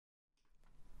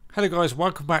Hello guys,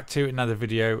 welcome back to another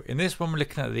video. In this one we're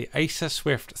looking at the Acer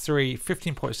Swift 3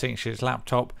 15.6 inch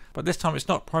laptop, but this time it's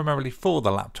not primarily for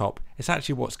the laptop, it's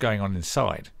actually what's going on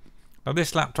inside. Now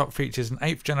this laptop features an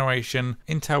 8th generation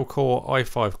Intel Core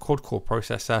i5 quad-core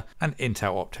processor and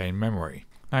Intel Optane Memory.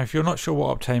 Now if you're not sure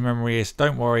what Optane Memory is,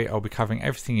 don't worry, I'll be covering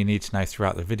everything you need to know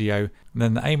throughout the video. And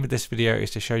then the aim of this video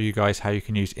is to show you guys how you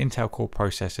can use Intel Core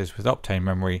processors with Optane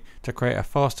Memory to create a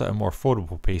faster and more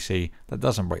affordable PC that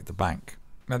doesn't break the bank.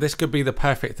 Now this could be the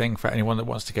perfect thing for anyone that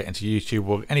wants to get into YouTube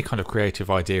or any kind of creative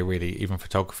idea really, even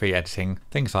photography, editing,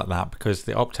 things like that, because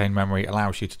the Optane Memory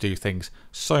allows you to do things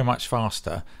so much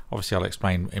faster. Obviously I'll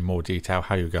explain in more detail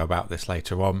how you go about this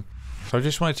later on. So I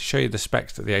just wanted to show you the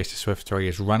specs that the Acer Swift 3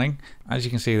 is running. As you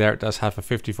can see there, it does have a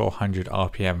 5400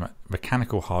 RPM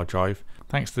mechanical hard drive,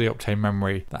 thanks to the Optane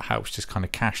Memory that helps just kind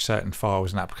of cache certain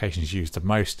files and applications used the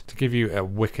most to give you a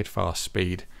wicked fast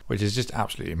speed, which is just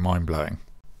absolutely mind-blowing.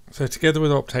 So together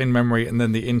with Optane Memory and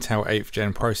then the Intel 8th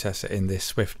gen processor in this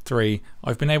Swift 3,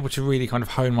 I've been able to really kind of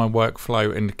hone my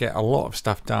workflow and get a lot of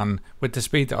stuff done with the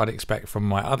speed that I'd expect from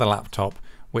my other laptop,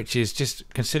 which is just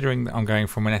considering that I'm going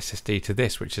from an SSD to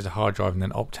this, which is a hard drive and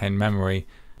then Optane Memory,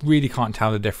 really can't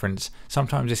tell the difference.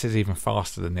 Sometimes this is even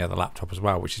faster than the other laptop as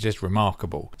well, which is just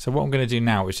remarkable. So what I'm going to do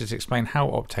now is just explain how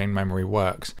Optane Memory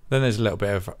works, then there's a little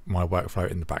bit of my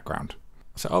workflow in the background.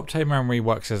 So Optane Memory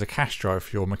works as a cache drive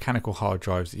for your mechanical hard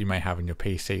drives that you may have in your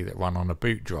PC that run on a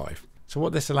boot drive. So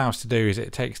what this allows to do is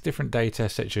it takes different data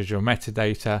such as your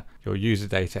metadata, your user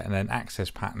data and then access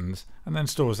patterns, and then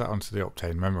stores that onto the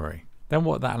Optane Memory. Then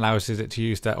what that allows is it to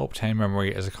use that Optane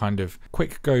Memory as a kind of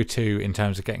quick go-to in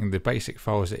terms of getting the basic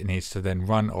files that it needs to then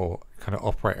run or kind of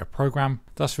operate a program,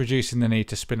 thus reducing the need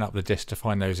to spin up the disk to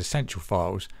find those essential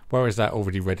files, whereas they're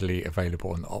already readily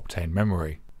available on the Optane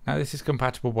Memory. Now this is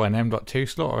compatible by an M.2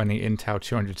 slot or any Intel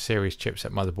 200 series chipset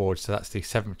motherboard, so that's the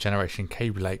 7th generation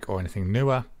Kaby Lake or anything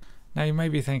newer. Now you may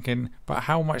be thinking, but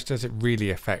how much does it really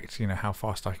affect, how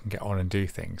fast I can get on and do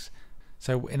things?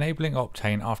 So enabling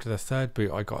Optane, after the third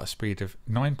boot I got a speed of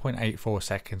 9.84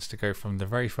 seconds to go from the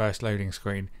very first loading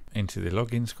screen into the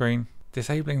login screen.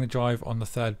 Disabling the drive on the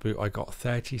third boot I got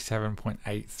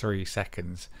 37.83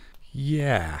 seconds.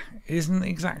 Yeah, isn't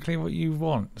exactly what you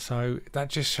want. So that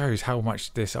just shows how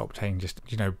much this Optane just,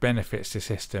 benefits the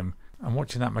system. And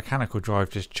watching that mechanical drive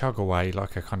just chug away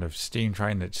like a kind of steam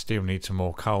train that still needs some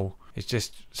more coal, it's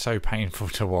just so painful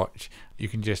to watch. You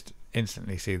can just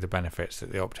instantly see the benefits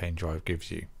that the Optane drive gives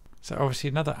you. So obviously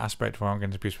another aspect where I'm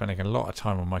going to be spending a lot of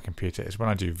time on my computer is when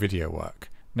I do video work.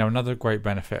 Now another great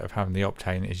benefit of having the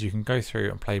Optane is you can go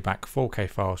through and play back 4K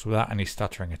files without any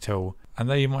stuttering at all. And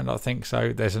though you might not think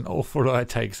so, there's an awful lot of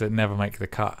takes that never make the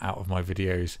cut out of my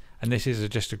videos. And this is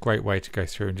just a great way to go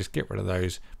through and just get rid of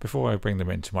those before I bring them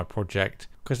into my project.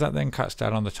 Because that then cuts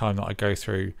down on the time that I go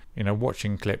through,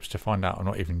 watching clips to find out I'm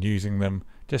not even using them.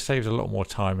 Just saves a lot more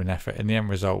time and effort in the end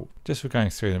result just for going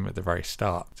through them at the very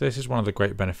start. So this is one of the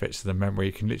great benefits of the memory.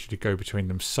 You can literally go between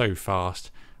them so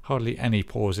fast. Hardly any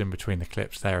pause in between the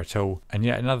clips there at all, and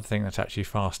yet another thing that's actually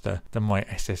faster than my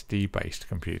SSD based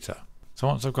computer. So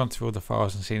once I've gone through all the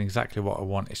files and seen exactly what I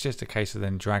want, it's just a case of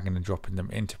then dragging and dropping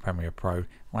them into Premiere Pro and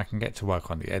I can get to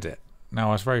work on the edit. Now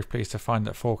I was very pleased to find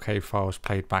that 4K files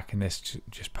played back in this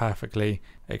just perfectly.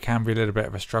 It can be a little bit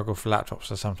of a struggle for laptops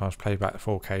to sometimes play back the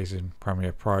 4Ks in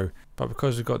Premiere Pro, but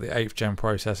because we've got the 8th gen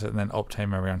processor and then Optane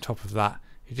Memory on top of that,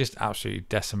 it just absolutely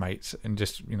decimates and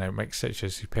just makes such a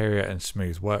superior and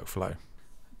smooth workflow.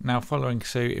 Now following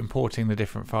suit, importing the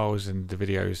different files and the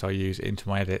videos I use into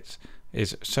my edits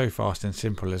is so fast and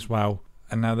simple as well.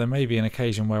 And now there may be an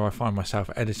occasion where I find myself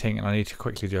editing and I need to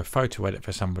quickly do a photo edit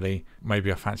for somebody.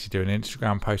 Maybe I fancy doing an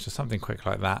Instagram post or something quick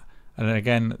like that. And then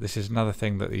again, this is another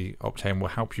thing that the Optane will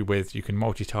help you with. You can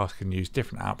multitask and use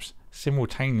different apps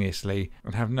simultaneously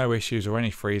and have no issues or any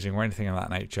freezing or anything of that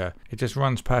nature. It just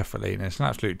runs perfectly and it's an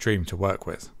absolute dream to work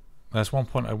with. There's one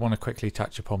point I want to quickly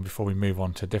touch upon before we move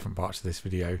on to different parts of this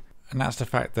video, and that's the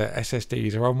fact that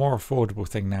SSDs are a more affordable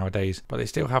thing nowadays, but they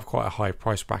still have quite a high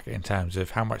price bracket in terms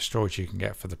of how much storage you can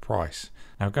get for the price.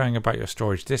 Now going about your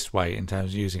storage this way in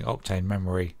terms of using Optane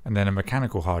Memory and then a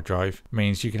mechanical hard drive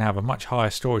means you can have a much higher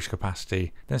storage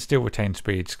capacity then still retain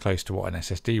speeds close to what an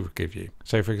SSD would give you.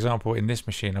 So for example, in this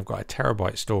machine I've got a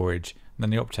terabyte storage and then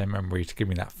the Optane Memory to give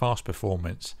me that fast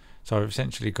performance, so I've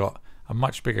essentially got a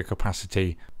much bigger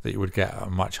capacity that you would get at a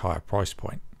much higher price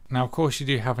point. Now of course you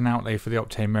do have an outlay for the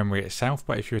Optane Memory itself,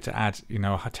 but if you were to add a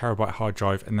terabyte hard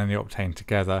drive and then the Optane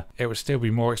together, it would still be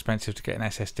more expensive to get an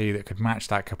SSD that could match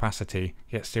that capacity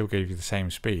yet still give you the same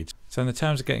speeds. So in the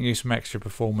terms of getting you some extra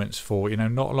performance for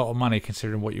not a lot of money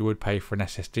considering what you would pay for an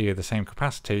SSD of the same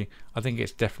capacity, I think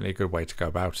it's definitely a good way to go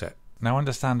about it. Now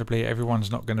understandably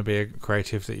everyone's not going to be a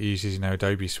creative that uses, you know,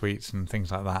 Adobe suites and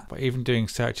things like that, but even doing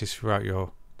searches throughout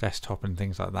your desktop and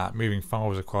things like that, moving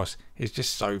files across is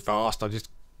just so fast. I just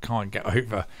can't get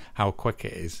over how quick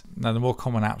it is. Now the more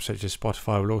common apps such as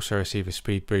Spotify will also receive a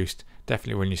speed boost.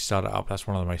 Definitely when you start it up, that's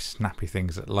one of the most snappy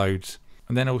things that loads.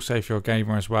 And then also if you're a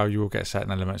gamer as well, you will get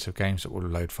certain elements of games that will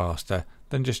load faster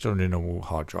than just on a normal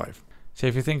hard drive. So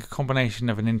if you think a combination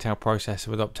of an Intel processor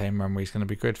with Optane memory is going to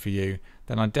be good for you,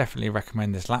 then I definitely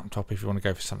recommend this laptop if you want to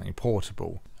go for something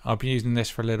portable. I've been using this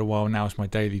for a little while now as my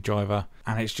daily driver,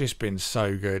 and it's just been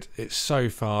so good. It's so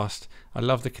fast. I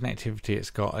love the connectivity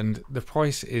it's got, and the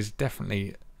price is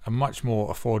definitely a much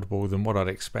more affordable than what I'd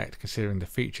expect considering the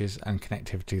features and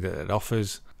connectivity that it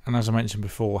offers. And as I mentioned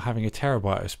before, having a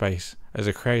terabyte of space as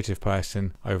a creative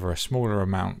person over a smaller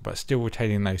amount but still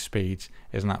retaining those speeds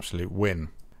is an absolute win.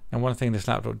 And one thing this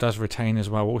laptop does retain as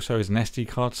well also is an SD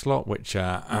card slot, which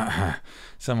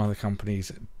some other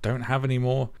companies don't have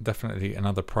anymore. Definitely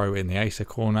another pro in the Acer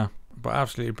corner, but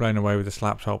absolutely blown away with this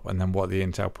laptop and then what the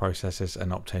Intel processors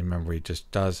and Optane memory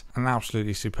just does. An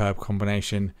absolutely superb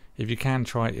combination. If you can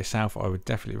try it yourself, I would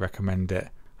definitely recommend it.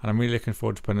 And I'm really looking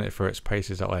forward to putting it through its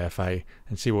paces at IFA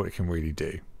and see what it can really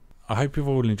do. I hope you've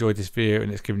all enjoyed this video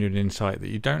and it's given you an insight that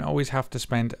you don't always have to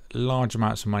spend large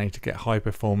amounts of money to get high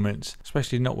performance,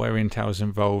 especially not where Intel's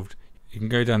involved. You can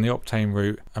go down the Optane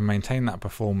route and maintain that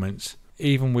performance.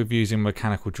 Even with using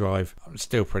mechanical drive, I'm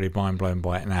still pretty mind blown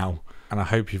by it now. And I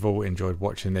hope you've all enjoyed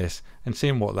watching this and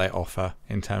seeing what they offer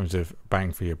in terms of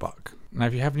bang for your buck. Now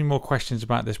if you have any more questions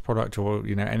about this product or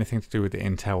anything to do with the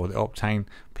Intel or the Optane,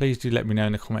 please do let me know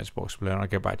in the comments box below and I'll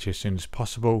get back to you as soon as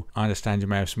possible. I understand you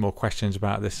may have some more questions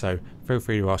about this, so feel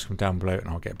free to ask them down below and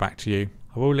I'll get back to you.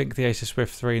 I will link the Acer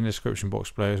Swift 3 in the description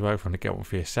box below as well if you want to get one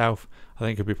for yourself. I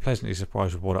think you'll be pleasantly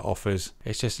surprised with what it offers.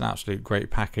 It's just an absolute great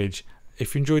package.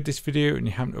 If you enjoyed this video and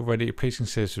you haven't already, please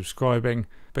consider subscribing.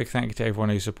 Big thank you to everyone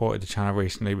who supported the channel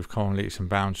recently. We've come on leaps and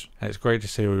bounds, and it's great to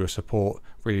see all your support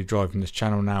really driving this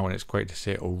channel now, and it's great to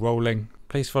see it all rolling.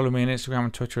 Please follow me on Instagram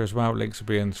and Twitter as well. Links will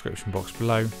be in the description box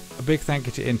below. A big thank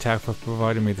you to Intel for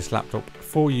providing me this laptop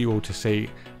for you all to see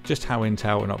just how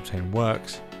Intel and Optane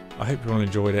works. I hope you all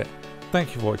enjoyed it.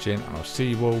 Thank you for watching, and I'll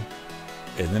see you all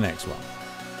in the next one.